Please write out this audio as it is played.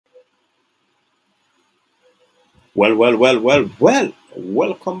Well.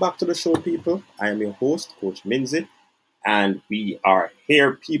 Welcome back to the show, people. I am your host, Coach Minzy, and we are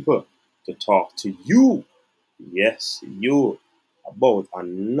here, people, to talk to you. Yes, you about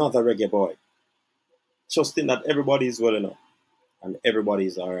another reggae boy. Trusting that everybody is well enough and everybody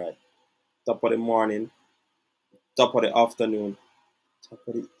is all right. Top of the morning, top of the afternoon, top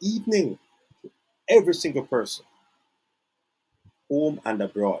of the evening. Every single person, home and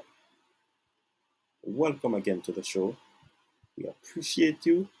abroad. Welcome again to the show. We appreciate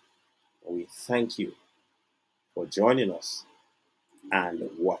you and we thank you for joining us and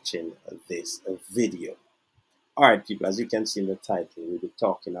watching this video. All right, people, as you can see in the title, we'll be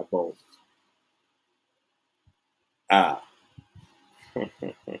talking about ah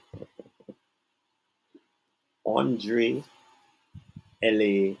Andre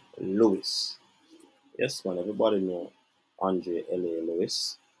L.A. Lewis. Yes, man, everybody know Andre L.A.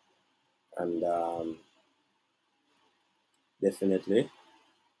 Lewis, and definitely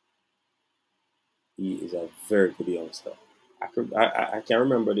he is a very good youngster. I can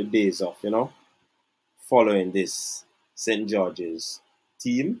remember the days of following this St. George's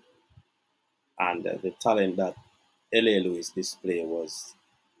team, and the talent that L.A. Lewis displayed was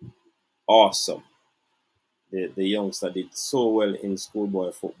awesome. The youngster did so well in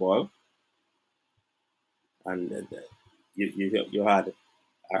schoolboy football, and you had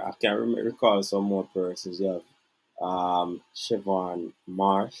I can't recall some more persons. You have Chevon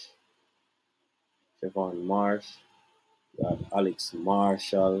Marsh, you had Alex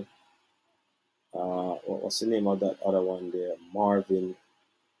Marshall. What's the name of that other one there? Marvin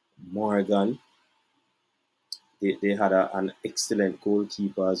Morgan. They had an excellent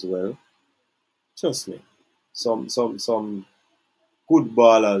goalkeeper as well. Trust me, some good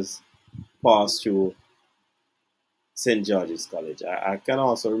ballers passed through St. George's College. I can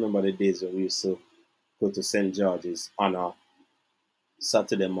also remember the days when we used to go to St. George's on a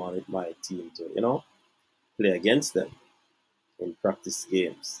Saturday morning with my team to, play against them in practice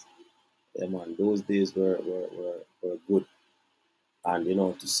games. Yeah, man, those days were good. And,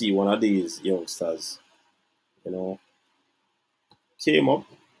 to see one of these youngsters, you know, came up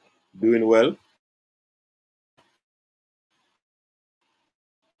doing well,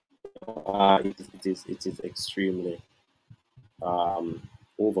 it is extremely um,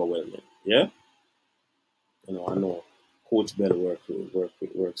 overwhelming. Yeah, I know Coach Bell works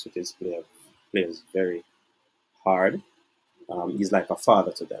with his players very hard. He's like a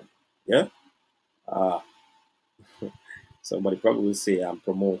father to them. Yeah. Uh, Somebody probably will say I'm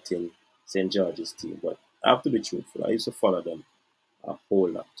promoting St. George's team, but I have to be truthful. I used to follow them a whole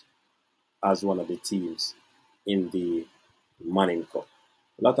lot as one of the teams in the Manning Cup.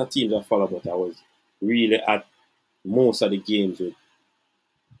 A lot of teams I follow, but I was really at most of the games with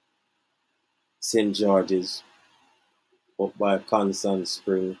St. George's, up by Constant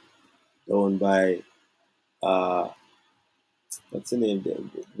Spring, down by uh, what's the name there?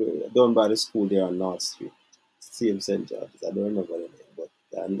 Down by the school there on North Street. Same St. George's. I don't remember the name, but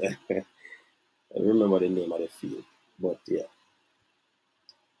I remember the name of the field. But yeah.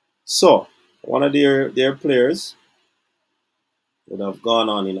 So one of their players would have gone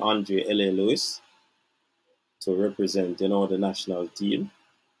on in Andre L.A. Lewis to represent, the national team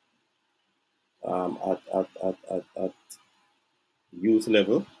at youth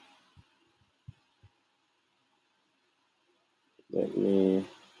level. Let me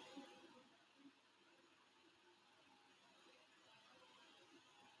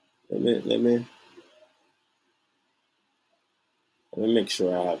let me make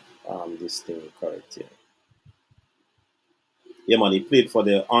sure I have this thing correct here. Yeah, man, he played for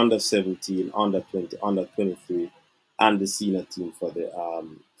the under 17, under 20, under 23, and the senior team for the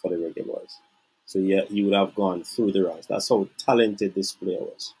Reggae Boyz. So yeah, he would have gone through the ranks. That's how talented this player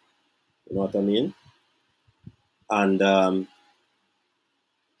was. You know what I mean? And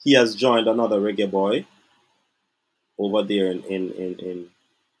he has joined another reggae boy over there in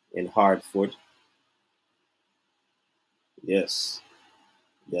Hartford. Yes,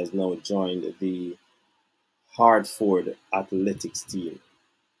 he has now joined the Hartford athletics team.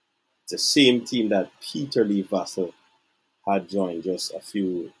 It's the same team that Peter Lee Vassell had joined just a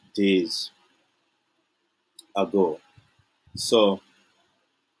few days ago. So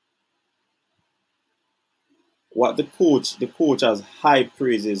what the coach has high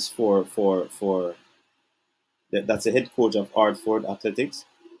praises for that's the head coach of Hartford Athletics,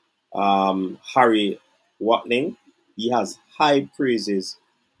 Harry Watling. He has high praises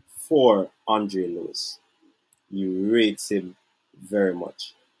for Andre Lewis. He rates him very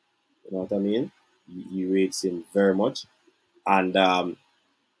much. You know what I mean? He rates him very much. And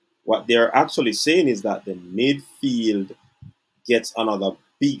What they're actually saying is that the midfield gets another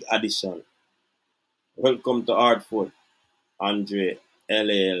big addition. Welcome to Hartford, Andre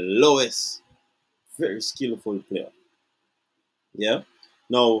L.A. Lewis. Very skillful player. Yeah.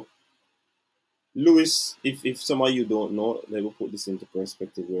 Now, Lewis, if some of you don't know, let me put this into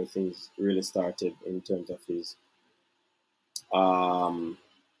perspective where things really started in terms of his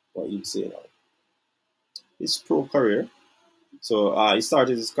what you'd say now, his pro career. So he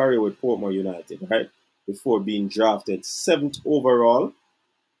started his career with Portmore United, right? Before being drafted 7th overall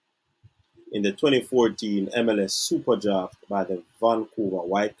in the 2014 MLS Super Draft by the Vancouver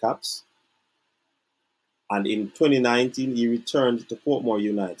Whitecaps. And in 2019, he returned to Portmore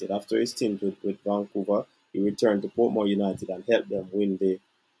United. After his stint with Vancouver, he returned to Portmore United and helped them win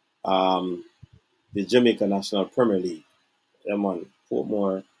the Jamaica National Premier League. Yeah, man,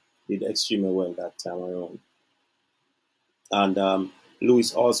 Portmore did extremely well that time around. And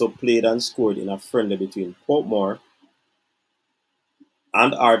Lewis also played and scored in a friendly between Portmore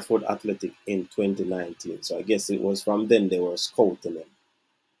and Hartford Athletic in 2019. So I guess it was from then they were scouting him,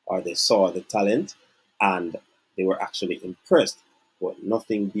 or they saw the talent and they were actually impressed. But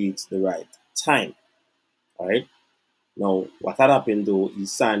nothing beats the right time. All right. Now, what had happened though, he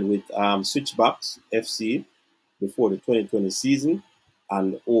signed with Switchbacks FC before the 2020 season,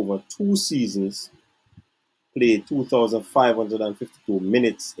 and over 2 seasons played 2,552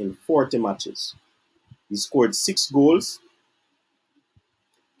 minutes in 40 matches. He scored 6 goals,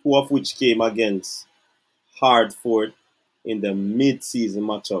 2 of which came against Hartford in the mid-season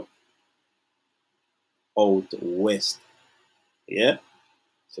matchup out west. Yeah?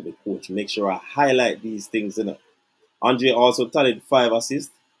 So the coach make sure I highlight these things. Andre also tallied 5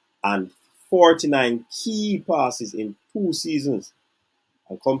 assists and 49 key passes in 2 seasons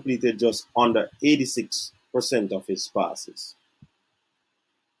and completed just under 86% of his passes.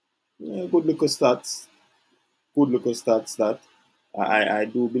 Yeah, good look of stats. Good look of stats that I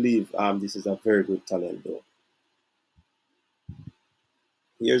do believe this is a very good talent though.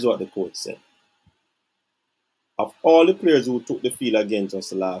 Here's what the coach said. Of all the players who took the field against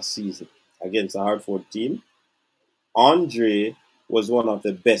us last season, against the Hartford team, Andre was one of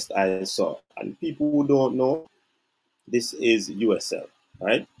the best I saw. And people who don't know, this is USL,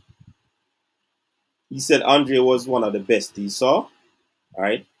 right? He said Andre was one of the best he saw,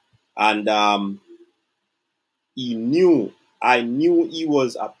 right? And I knew he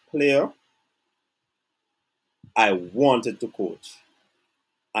was a player I wanted to coach.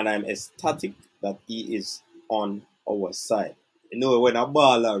 And I'm ecstatic that he is on our side. You know, when a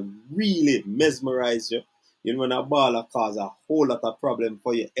baller really mesmerize you, you know, when a baller cause a whole lot of problem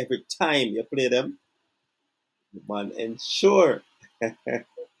for you every time you play them, man, ensure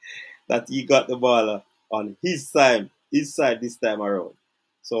that he got the baller on his side this time around.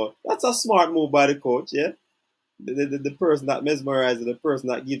 So that's a smart move by the coach, yeah? The person that mesmerizes, the person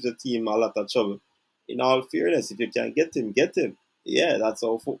that gives the team a lot of trouble. In all fairness, if you can get him, get him. Yeah, that's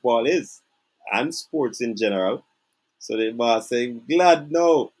how football is. And sports in general. So the boss saying, glad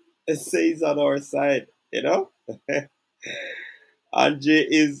no. Say he's on our side, you know? Andre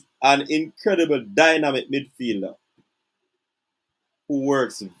is an incredible dynamic midfielder who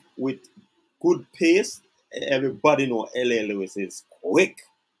works with good pace. Everybody know L.A. Lewis is quick,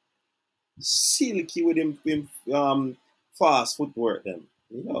 silky with him fast footwork. Them,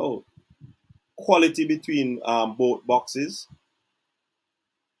 you know, quality between both boxes.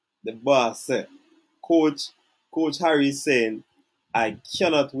 The boss said, Coach Harry is saying, I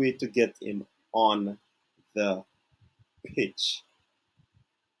cannot wait to get him on the pitch.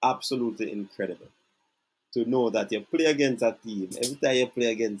 Absolutely incredible to know that you play against a team. Every time you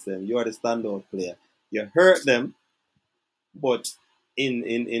play against them, you are the standout player. You hurt them, but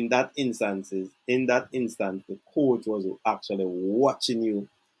in that instant, the coach was actually watching you,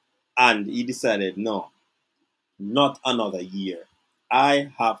 and he decided, no, not another year.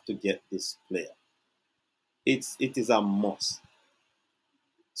 I have to get this player. It is a must.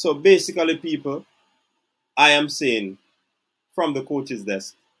 So basically, people, I am saying from the coach's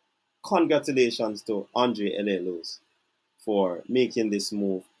desk, congratulations to Andre L.A. Lewis for making this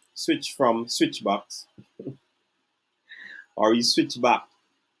move. Switch from switchbacks, or you switch back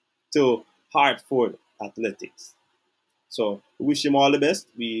to Hartford Athletics. So we wish him all the best.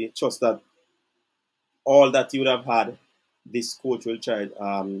 We trust that all that he would have had, this coach will try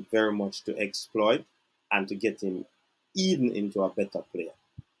very much to exploit and to get him even into a better player.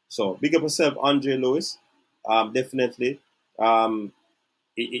 So big up yourself, Andre Lewis. Definitely,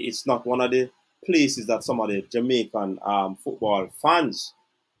 it's not one of the places that some of the Jamaican football fans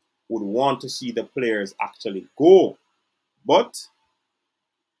would want to see the players actually go. But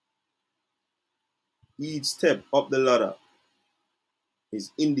Each step up the ladder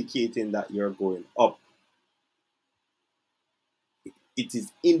is indicating that you're going up. It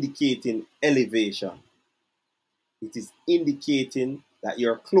is indicating elevation. It is indicating that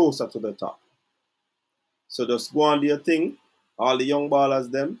you're closer to the top. So just go on do your thing. All the young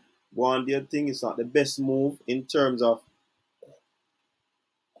ballers them, go on do your thing. It's not the best move in terms of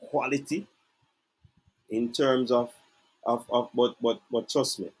quality, in terms of but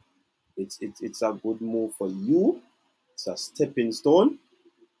trust me, it's a good move for you. It's a stepping stone.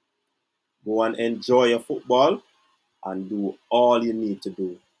 Go and enjoy your football and do all you need to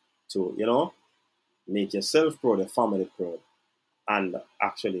do to, make yourself proud, your family proud, and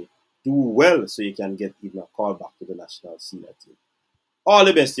actually do well so you can get even a call back to the national senior team. All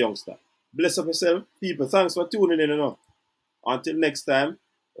the best, youngster. Bless up yourself. People, thanks for tuning in. Until next time,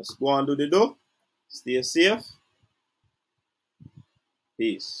 just go and do the do. Stay safe.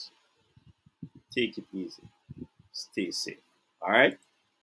 Peace. Take it easy. Stay safe. All right?